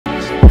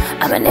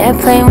I'm in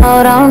airplane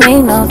mode, I don't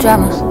need no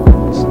drama.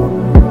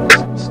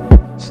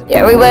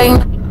 Yeah, we waiting.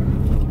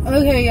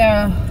 Okay,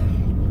 y'all.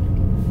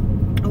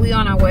 We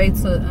on our way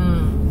to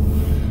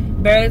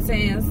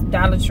Burlington's,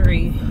 Dollar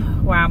Tree,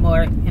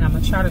 Walmart, and I'm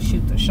gonna try to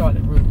shoot the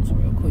Charlotte Rules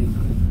real quick.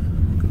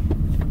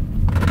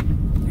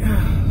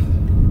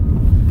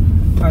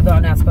 Although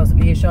I'm not supposed to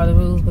be at Charlotte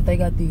Rules, but they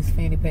got these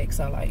fanny packs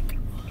I like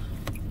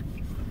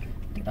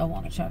that I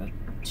want to try to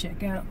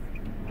check out.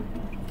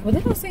 Well,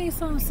 then I seen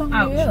some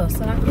somewhere else,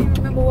 and I can't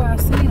remember where I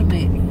seen them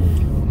at.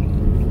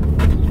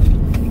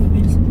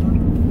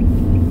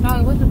 No,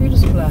 it wasn't the beauty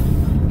supply.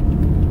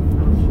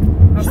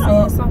 I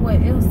saw it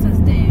somewhere else since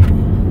then.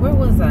 Where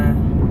was I?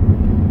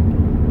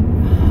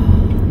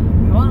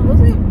 Was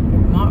it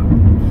Mark?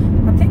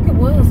 I think it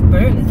was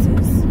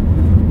Burlington's.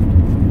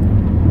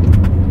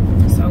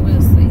 So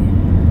we'll see.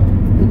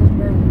 It was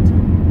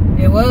Burlington.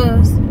 It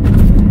was.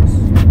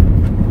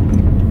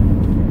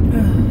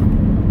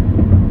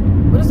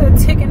 What is that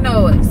ticking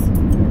noise?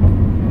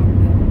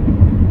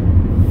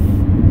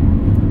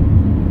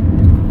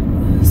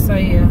 So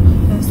yeah,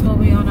 that's what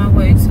we on our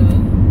way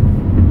to.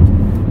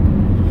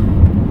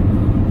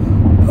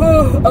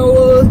 I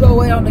was gonna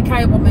wait on the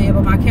cable man,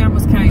 but my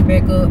cameras came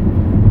back up.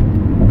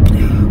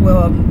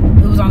 Well,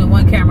 it was only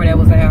one camera that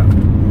was out.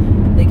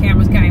 The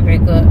cameras came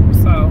back up,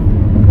 so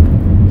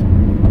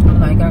I'm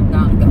like, I'm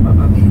gonna go about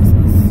my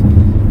business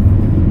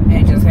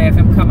and just have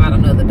him come out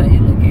another day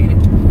and look at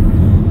it.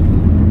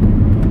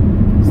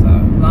 So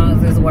as long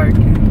as it's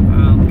working,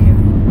 I don't care.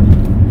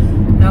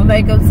 No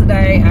makeup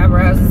today.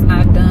 Eyebrows is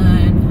not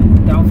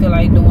done. Don't feel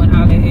like doing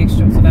all that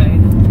extra today.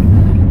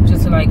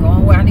 Just like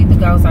going where I need to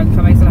go so I can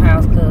come back to the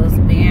house, because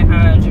me and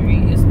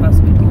Audrey is supposed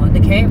to be doing the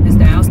cabinets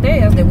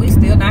downstairs that we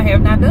still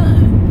have not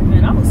done.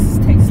 Man, I was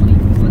take sleep.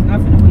 It was not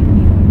finna wake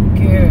me up.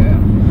 Girl,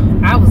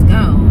 I was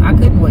gone. I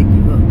couldn't wake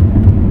you up.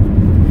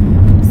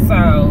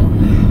 So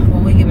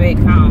when we get back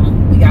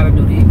home, we gotta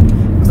do that,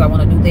 because I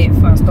want to do that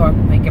before I start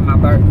making my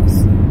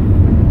burgers.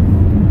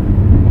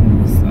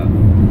 So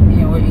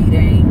yeah, we're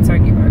eating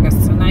turkey burgers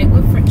tonight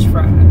with French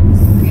fries.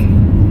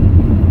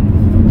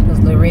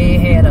 The red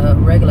had a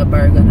regular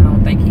burger, and I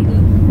don't think he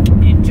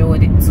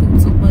enjoyed it too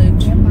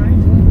much. Yeah,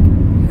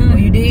 mine did. Oh,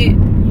 you did?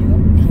 Yeah.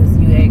 Because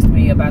you asked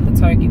me about the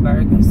turkey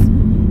burgers. So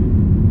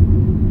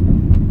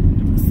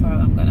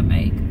I'm gonna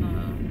make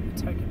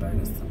turkey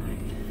burgers tonight.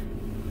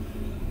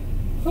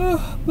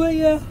 Oh, but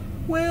yeah,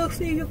 we'll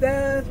see you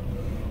guys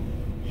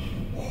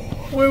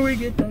when we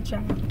get that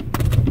child.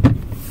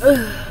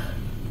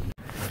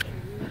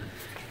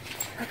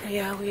 Okay,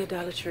 y'all, we at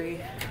Dollar Tree.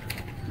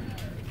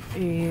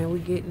 And we're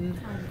getting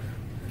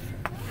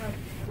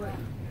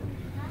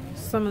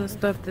some of the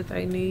stuff that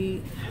they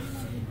need.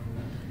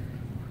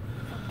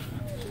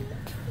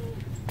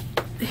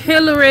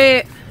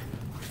 Hillary.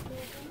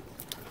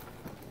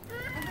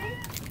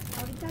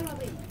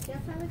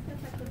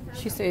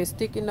 She said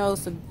sticky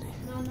notes and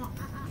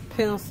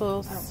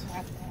pencils.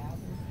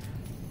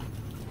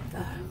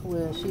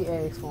 Well, she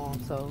asked for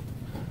them, so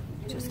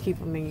just keep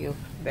them in your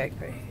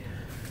backpack.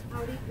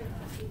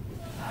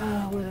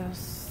 What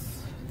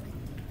else?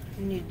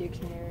 You need a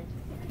dictionary.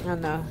 I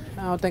know.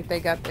 I don't think they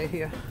got that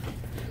here.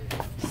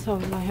 So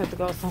we might have to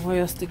go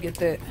somewhere else to get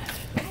that.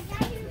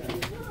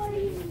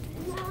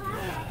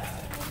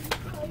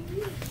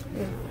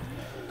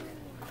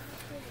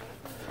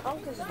 How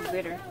much is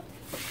glitter?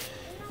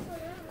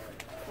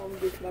 I'm gonna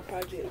get my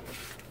project.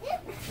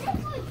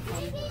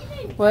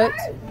 What?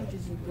 How much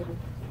is glitter?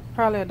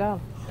 Probably $1.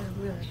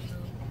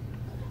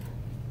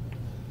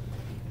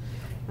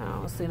 I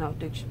don't see no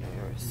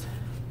dictionaries.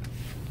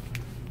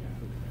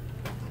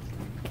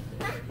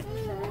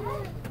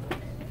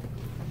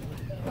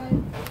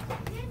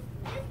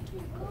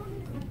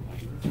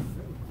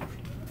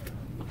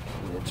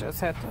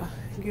 Just have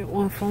to get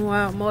one from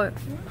Walmart.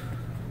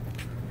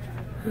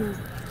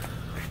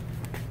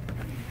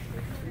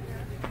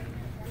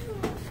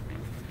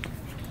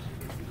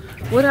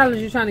 What else are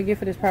you trying to get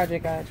for this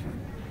project, guys?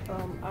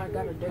 I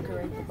gotta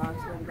decorate the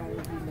box with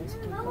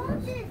Mexican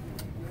colors.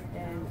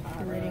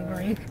 And red and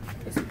green.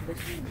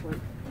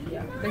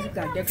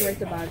 Basically I decorate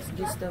the box,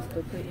 get stuff to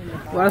put in the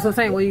box. Well, that's what I'm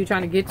saying. What are you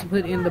trying to get to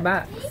put in the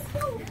box?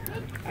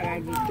 I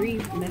gotta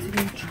get 4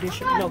 Mexican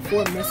traditional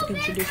clothes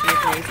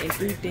and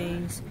 3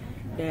 things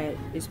that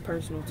is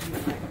personal to me,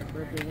 like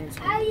represents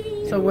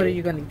me. So what are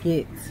you gonna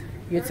get?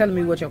 You're telling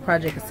me what your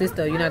project consists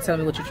of. You're not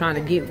telling me what you're trying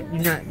to get.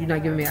 You're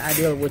not giving me an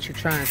idea of what you're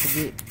trying to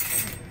get.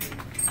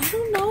 I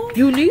don't know.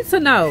 You need to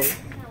know.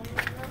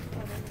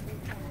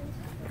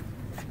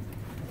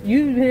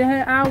 You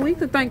had all week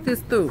to think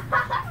this through.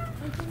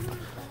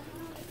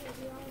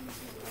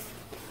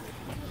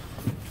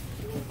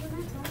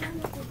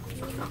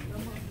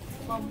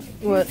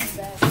 What?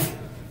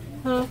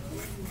 Huh?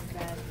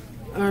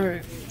 All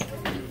right.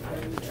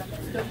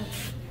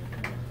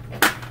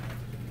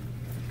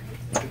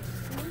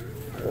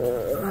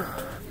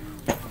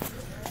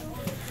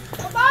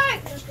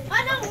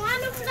 I don't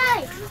want to play.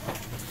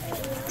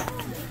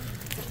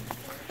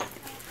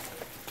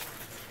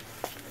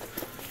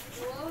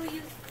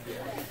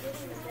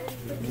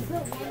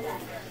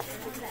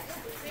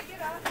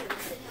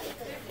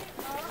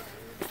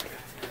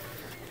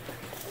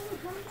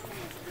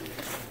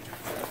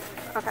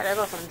 Okay, there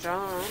goes some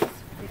drums.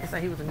 You can say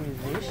he was a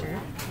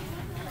musician.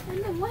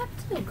 And then what happened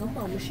to the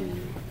gumball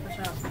machine? Watch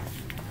out.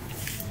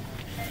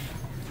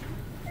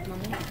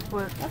 Mama,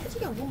 What? I think you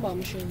got a gumball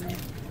machine.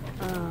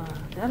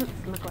 That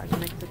look like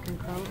Mexican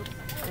colors.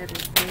 That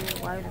is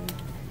red, white, and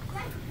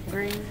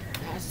green.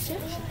 I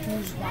said you should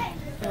use white.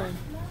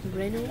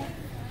 Green one?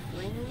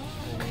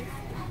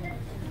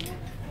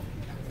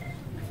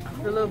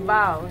 The little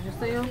balls, you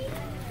see them?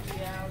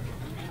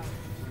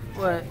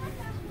 What?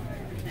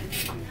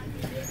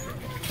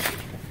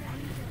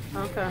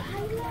 Okay.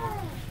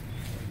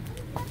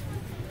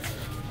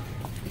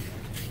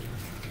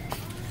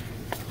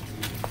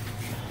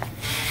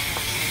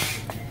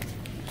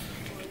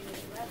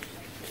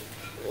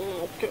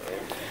 Okay.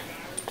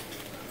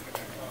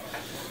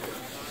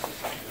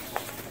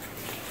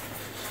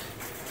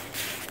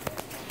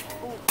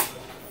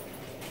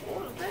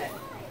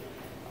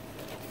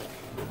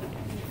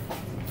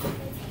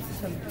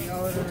 Some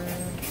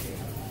deodorant.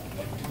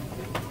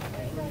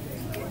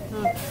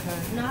 Okay.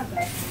 Not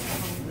bad.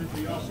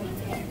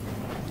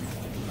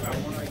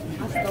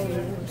 I stole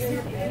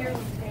yours.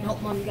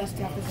 Nope, Mom, you gotta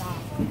step this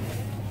off.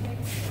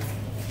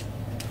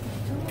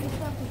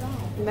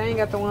 They ain't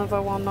got the ones I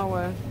want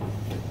nowhere.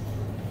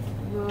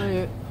 Go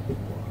ahead.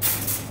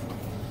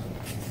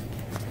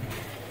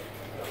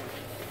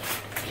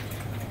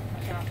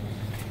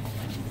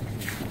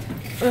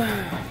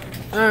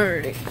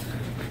 Alrighty.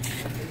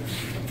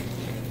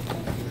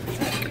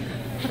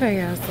 Okay,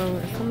 yeah, so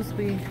as soon as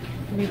we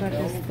leave out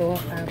this store,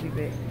 I'll be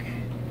back.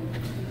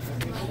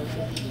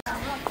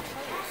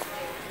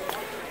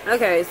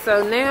 Okay,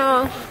 so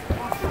now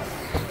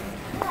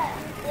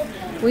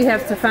we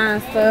have to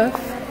find stuff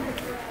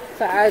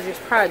for Audrey's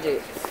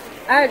project.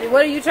 Audrey,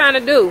 what are you trying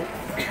to do?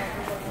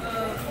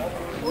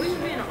 We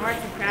should be in an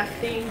arts and crafts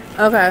thing.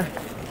 Okay.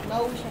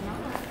 No, we should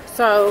not.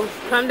 So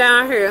come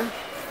down here.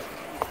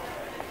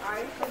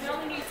 Alright, so we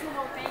only need 2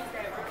 more things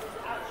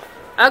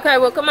there. Okay,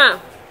 well come on.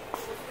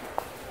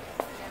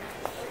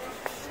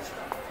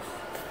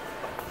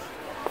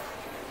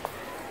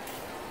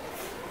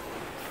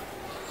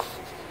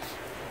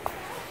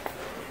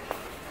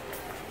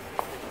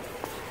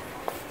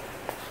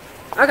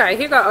 Okay,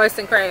 here go arts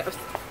and crafts.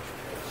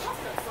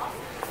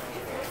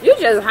 You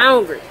just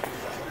hungry.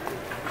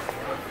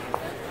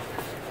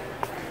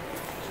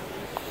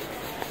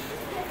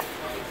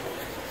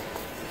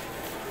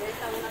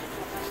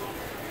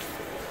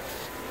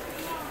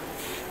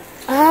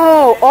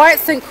 Oh,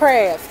 arts and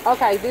crafts.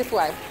 Okay, this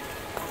way.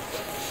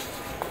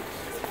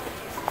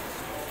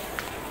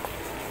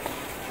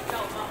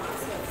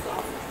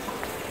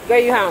 Girl,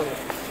 you hungry?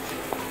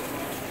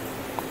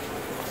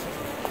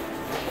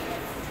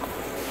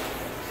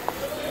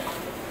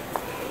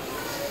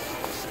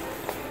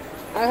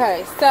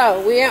 Okay,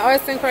 so we in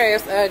arts and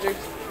crafts, Audrey.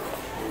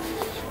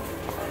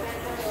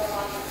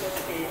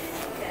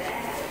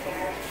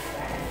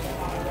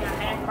 I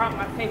had brought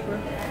my paper.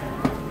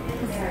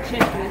 This is a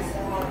checklist.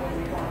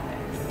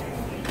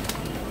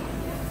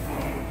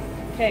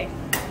 Okay.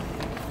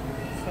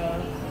 So,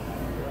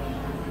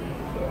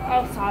 we're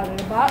outside of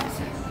the box.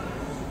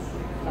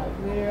 Got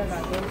glitter, I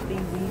got those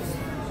thingies.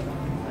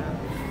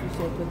 You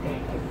should put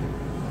that paper.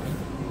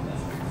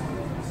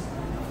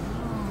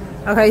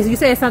 Okay, so you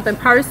said something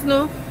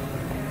personal?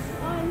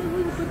 Oh, look,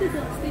 we can put this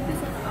up, stick this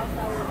on the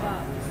outside of the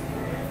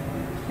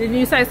box. Didn't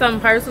you say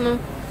something personal?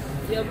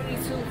 Yeah, we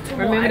need two more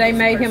Remember they items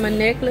made him a personal.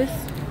 necklace?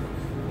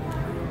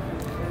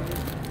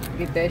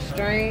 Get that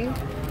string.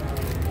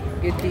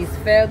 Get these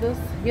feathers.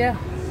 Yeah.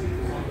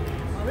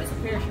 Oh, there's a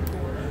parachute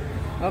cord.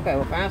 Okay,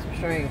 well find some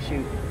string and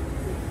shoot.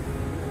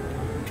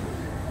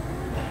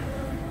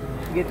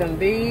 Get them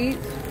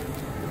beads.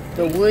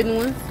 The wooden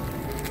ones.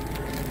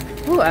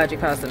 Ooh, Audrey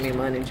costing me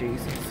money,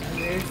 Jesus.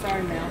 Very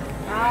sorry now.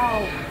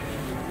 Ow.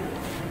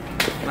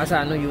 That's how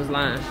I knew you was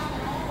lying.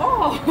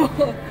 Oh.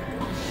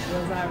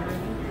 Was I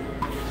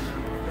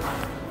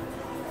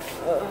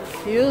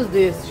really? Use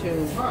this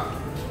shoe. I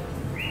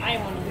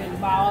ain't want to get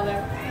buy all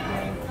that.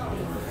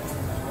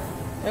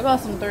 There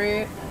goes some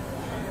thread.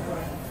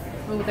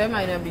 Ooh, that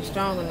might not be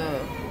strong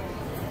enough.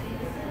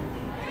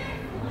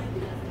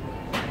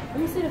 Let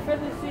me see the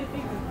feathers, see if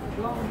you can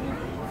go on here.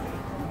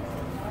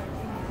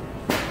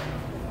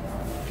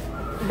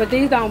 But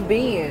these don't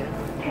bend.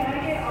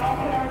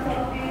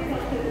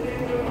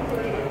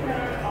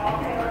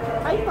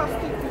 How you gonna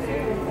stick this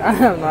in? I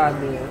have no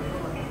idea.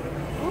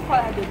 We'll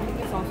probably have to do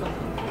this on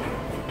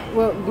something.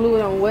 Well, glue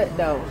it on what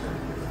though?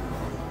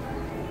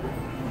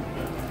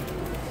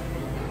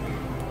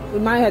 We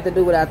might have to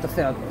do without the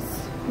feathers.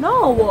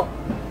 No.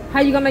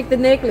 How you gonna make the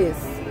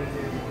necklace?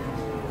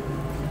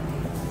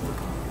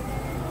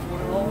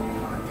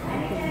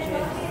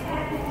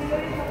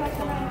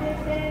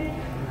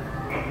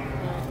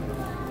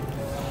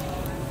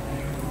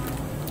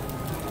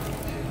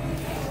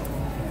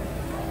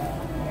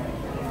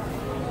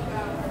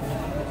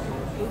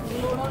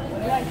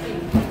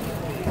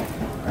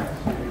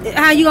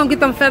 How you gonna get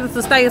them feathers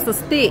to stay as a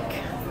stick?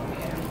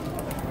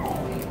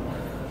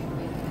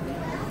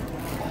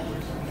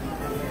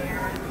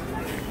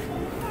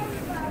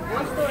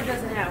 One store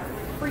doesn't have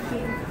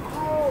freaking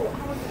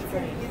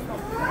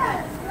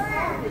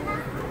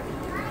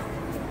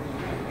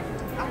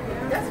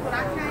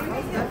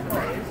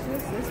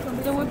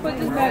put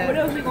this back. What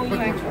else we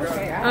gonna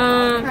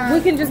use?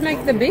 We can just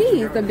make the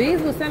beads. The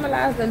beads will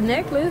symbolize the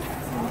necklace.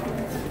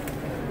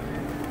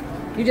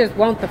 You just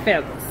want the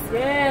feathers.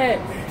 Yes.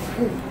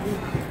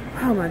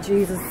 Oh my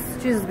Jesus.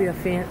 Jesus be a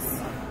fence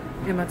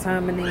in my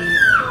time of need.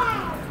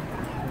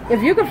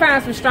 If you can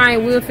find some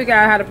string, we'll figure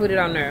out how to put it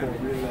on there.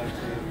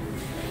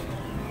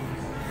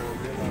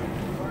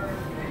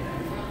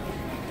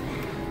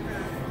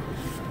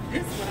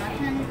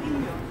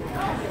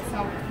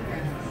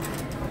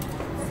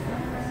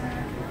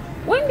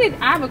 When did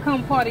I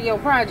become part of your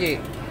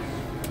project?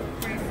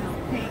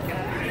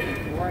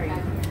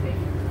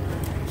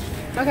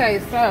 Okay,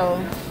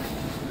 so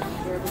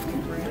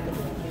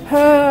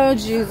oh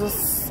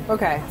Jesus.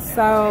 Okay,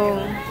 so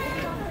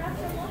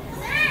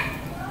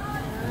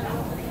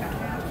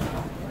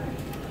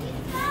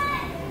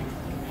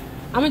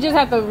I'm gonna just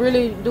have to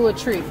really do a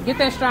trick. Get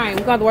that string.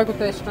 We're gonna have to work with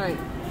that string.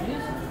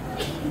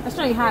 That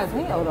string high as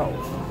hell though.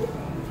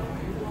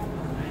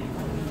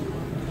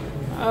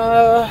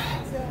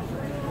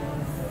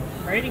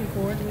 Braiding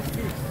cord.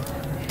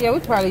 Yeah, we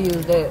could probably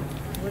use that.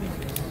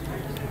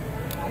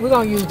 We're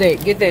gonna use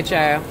that. Get that,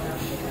 child.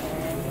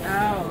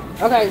 Oh.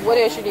 Okay, what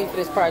else you need for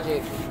this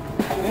project?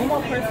 One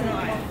more personal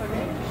item.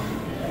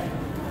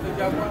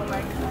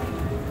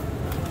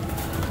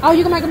 Oh,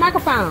 you can make a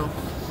microphone.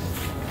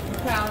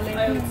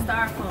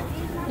 Styrofoam.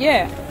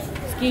 Yeah.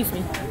 Excuse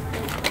me.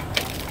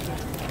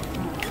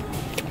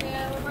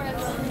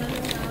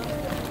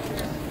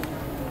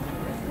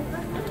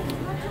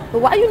 But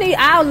why you need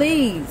all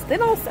these? They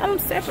don't sell them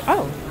separate.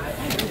 Oh.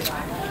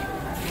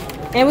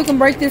 And we can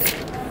break this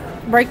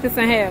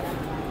in half.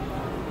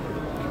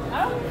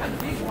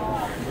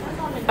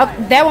 Oh,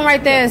 that one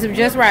right there is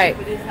just right.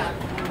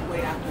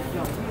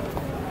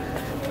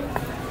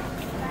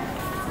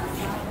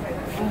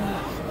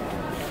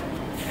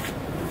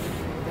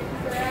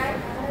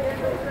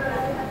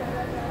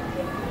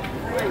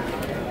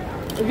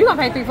 If you're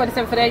gonna pay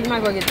 $347 for that, you might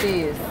as well get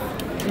this.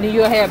 And then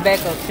you'll have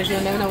backup because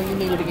you'll never know when you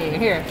need it again.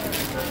 Here.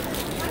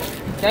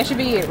 That should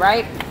be it,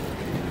 right?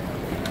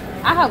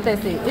 I hope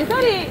that's it. Is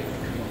that it?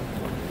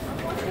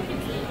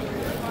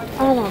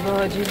 Oh my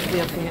God, Jesus be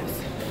a fence.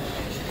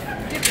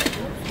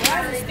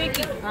 Why is it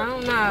sticky? I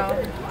don't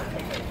know.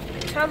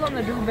 Tell them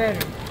to do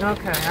better.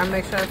 Okay, I'll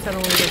make sure I tell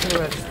them when we get to the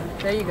register.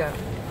 There you go.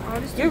 Oh,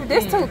 this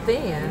Too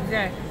thin.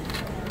 Exactly.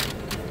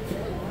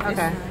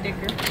 Okay. This is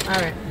thicker. All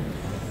right.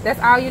 That's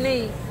all you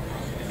need.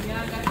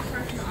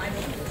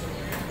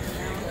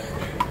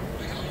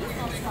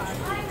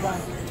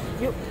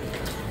 You.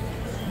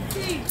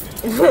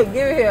 Give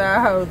it here,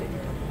 I'll hold it.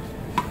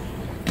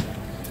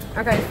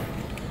 Okay.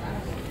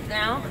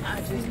 Now,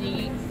 I just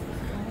need...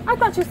 I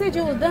thought you said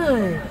you was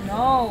done.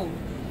 No.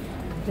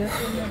 Just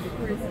remember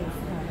Christmas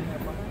time.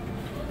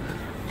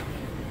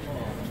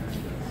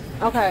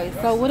 Okay,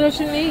 so what else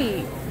you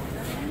need?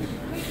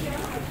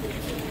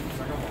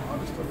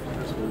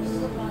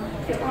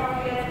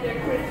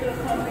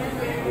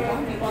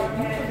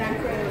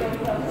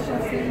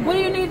 What do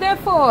you need that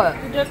for?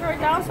 To decorate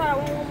the outside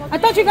with one more thing. I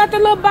thought you got the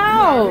little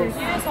balls.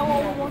 Yes, I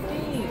want one more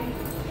thing.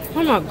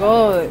 Oh my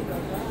God.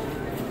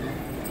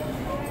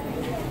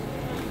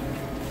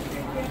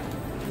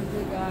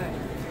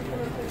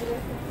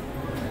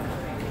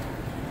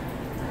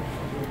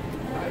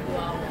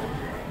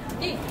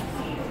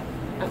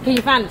 Can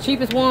you find the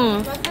cheapest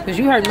ones? Because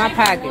you hurt my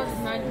pockets.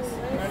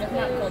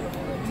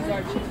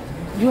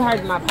 You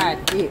hurt my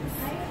pockets.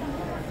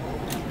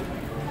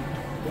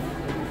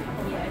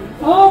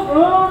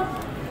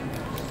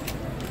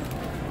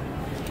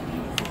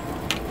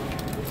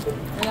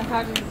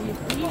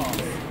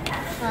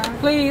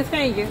 Please,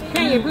 can you?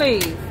 Can you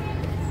please?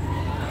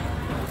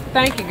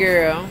 Thank you,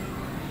 girl.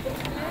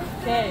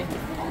 Okay.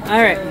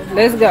 All right,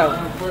 let's go.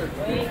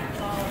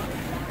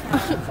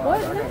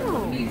 What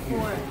now?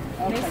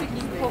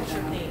 Mexican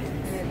culture thing.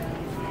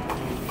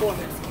 For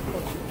Mexican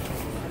culture.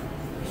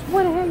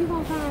 Where the hell you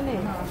gonna find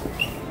that?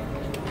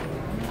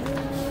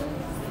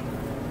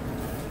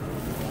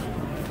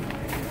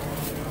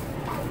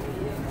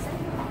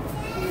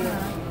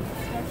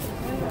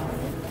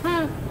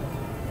 Huh?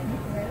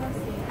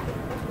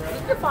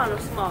 You can find them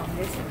small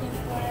Mexican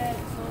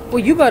flags. Well,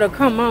 you better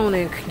come on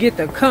and get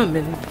the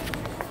coming.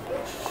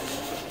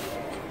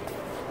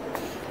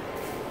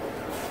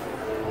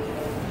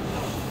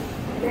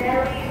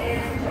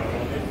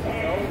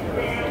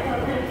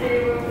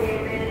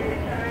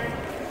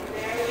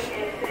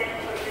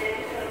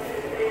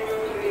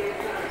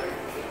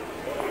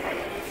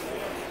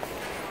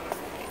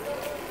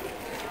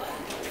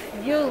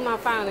 Use my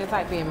phone and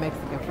type in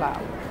Mexican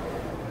flower.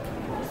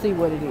 See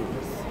what it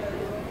is.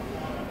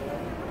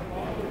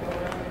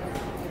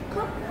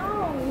 Come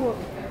on.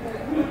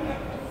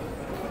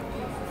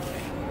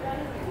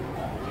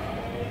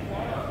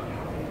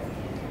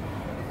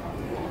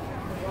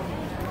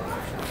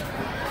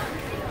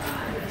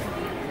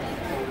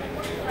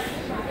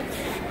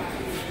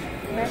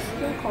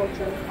 Mexican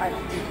culture.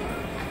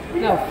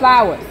 No,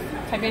 flowers.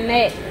 Type in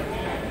that.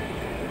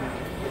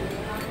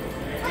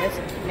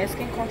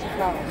 Mexican culture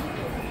flowers.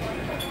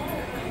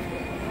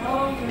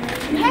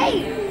 Hey!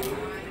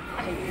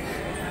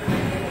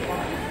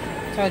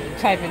 Try to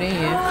type it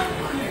in.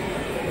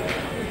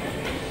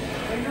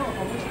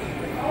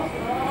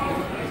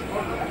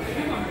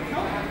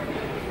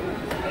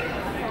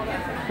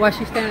 While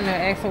she's standing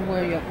there, ask her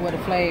where the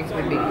flags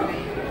would be.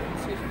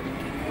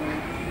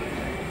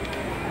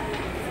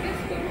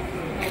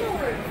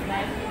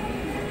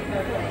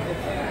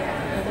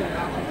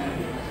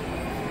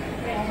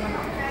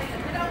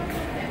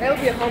 That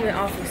would be a home and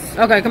office.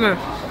 Okay, come on.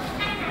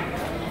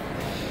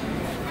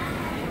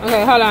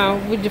 Okay, hold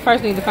on. We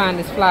first need to find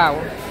this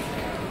flower.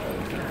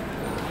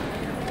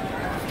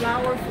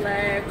 Flower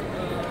flag.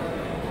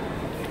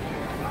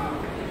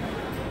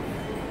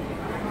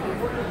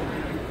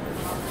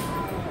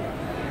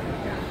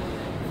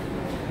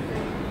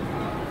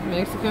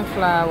 Mexican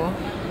flower.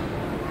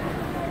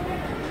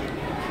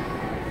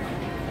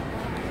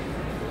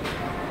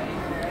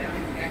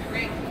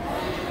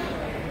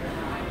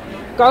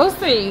 Go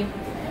see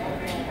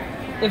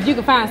if you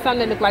can find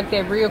something that look like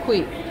that real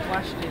quick.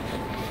 Watch this.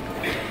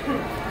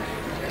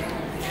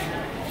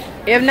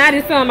 If not,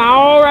 it's something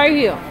all right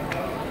here.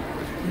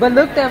 But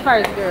look there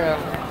first, girl.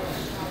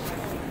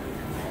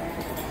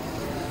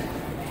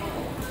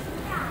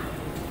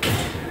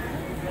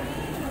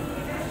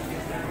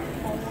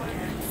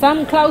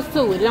 Something close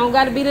to it. It don't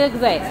got to be the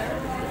exact.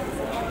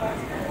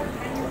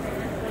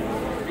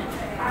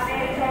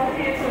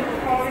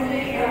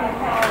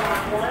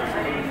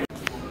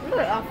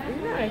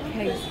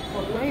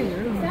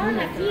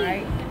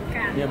 Right?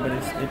 Yeah, but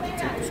it's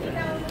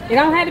It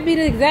don't have to be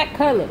the exact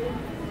color.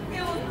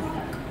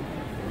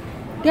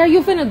 Girl,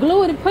 you finna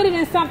glue it and put it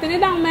in something. It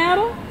don't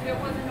matter.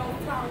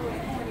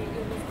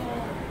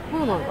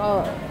 Oh my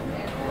God.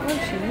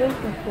 What's she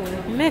looking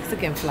for?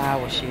 Mexican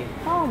flower shit.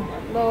 Oh my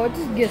Lord,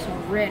 just get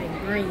some red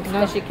and green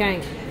No, stuff. she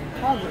can't.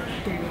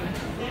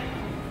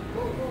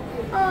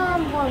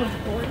 I'm going to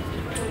board.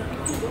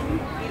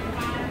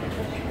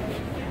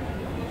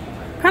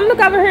 Come look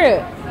over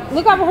here.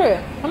 Look over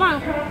here. Come on.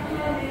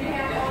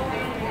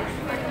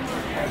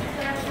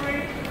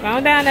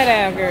 Go down that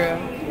aisle, girl.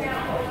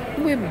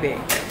 We'll be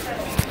back.